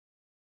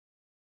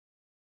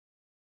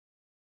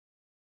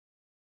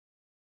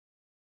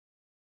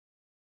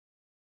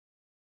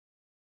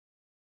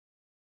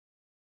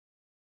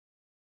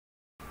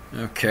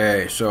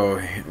Okay,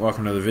 so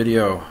welcome to the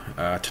video.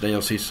 Today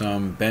you'll see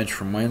some bench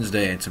from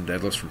Wednesday and some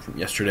deadlifts from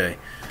yesterday.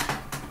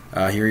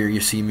 Here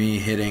you see me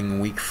hitting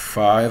week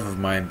 5 of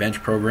my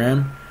bench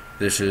program.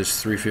 This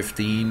is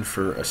 315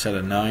 for a set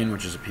of 9,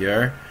 which is a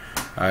PR.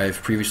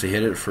 I've previously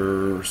hit it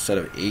for a set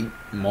of 8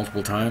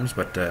 multiple times,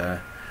 but I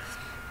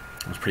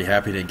was pretty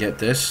happy to get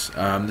this.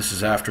 This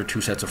is after 2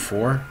 sets of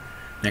 4.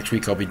 Next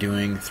week I'll be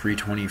doing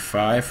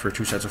 325 for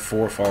 2 sets of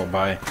 4, followed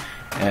by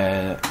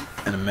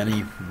and as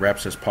many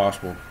reps as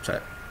possible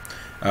set.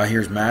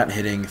 Here's Matt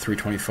hitting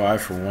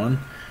 325 for 1.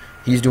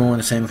 He's doing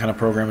the same kind of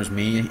program as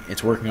me.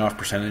 It's working off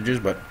percentages,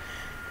 but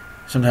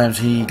sometimes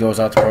he goes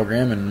out the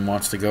program and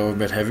wants to go a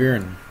bit heavier,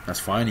 and that's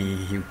fine.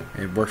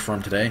 It worked for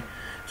him today.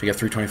 So you got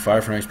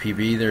 325 for a nice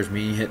PB. There's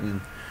me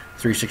hitting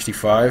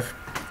 365.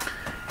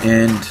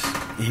 And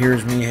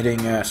here's me hitting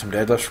some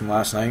deadlifts from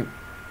last night.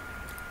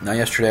 Now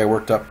yesterday I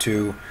worked up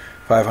to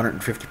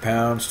 550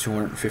 pounds,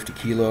 250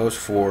 kilos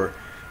for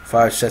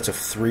 5 sets of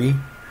 3,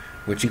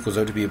 which equals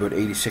out to be about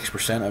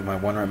 86% of my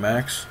 1 rep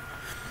max.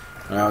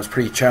 It was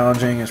pretty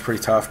challenging, it's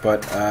pretty tough,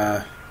 but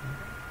I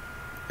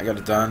got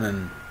it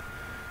done,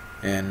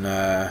 and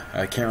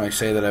I can't really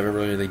say that I've ever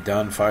really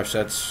done 5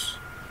 sets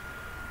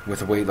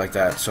with a weight like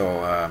that,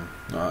 so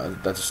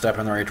that's a step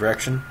in the right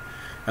direction.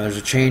 And there's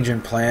a change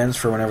in plans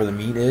for whenever the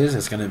meet is.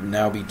 It's going to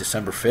now be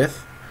December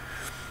 5th,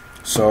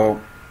 so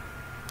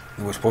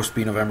it was supposed to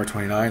be November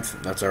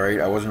 29th. That's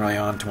alright. I wasn't really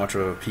on too much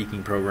of a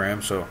peaking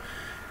program, so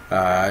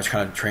I just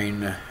kind of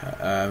train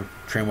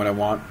what I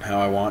want,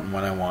 how I want, and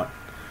when I want.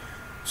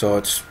 So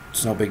it's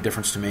no big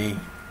difference to me.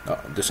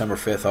 December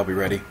 5th I'll be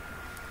ready.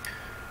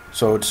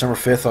 So December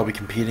 5th I'll be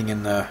competing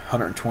in the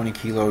 120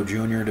 kilo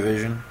junior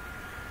division,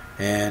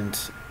 and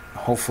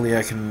hopefully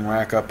I can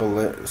rack up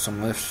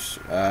some lifts.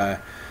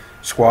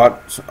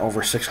 Squat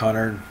over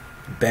 600,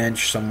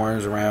 bench somewhere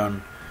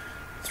around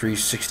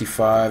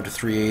 365 to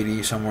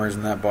 380, somewhere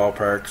in that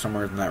ballpark,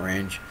 somewhere in that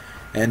range,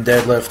 and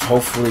deadlift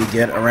hopefully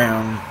get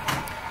around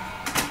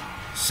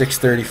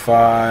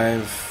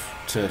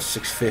 635 to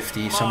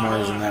 650, somewhere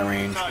in that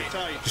range.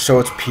 Just so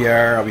it's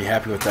PR, I'll be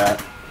happy with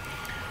that.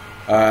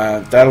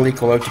 That'll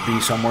equal out to be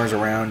somewhere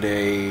around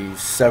a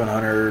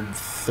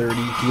 730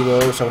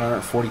 kilo,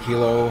 740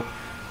 kilo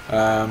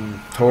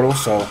total.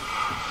 So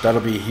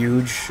that'll be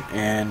huge,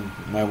 and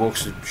my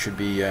Wilks should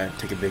be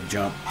take a big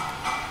jump.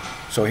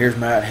 So here's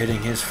Matt hitting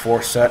his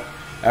 4th set.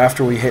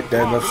 After we hit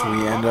deadlifts,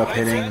 we end up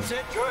hitting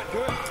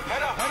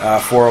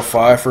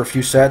 405 for a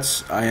few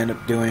sets. I end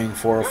up doing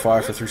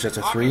 405 for 3 sets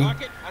of 3,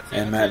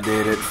 and Matt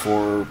did it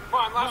for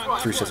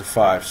 3 sets of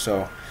 5.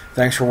 So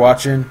thanks for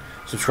watching.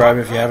 Subscribe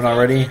if you haven't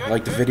already.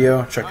 Like the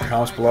video. Check the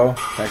comments below.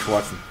 Thanks for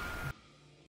watching.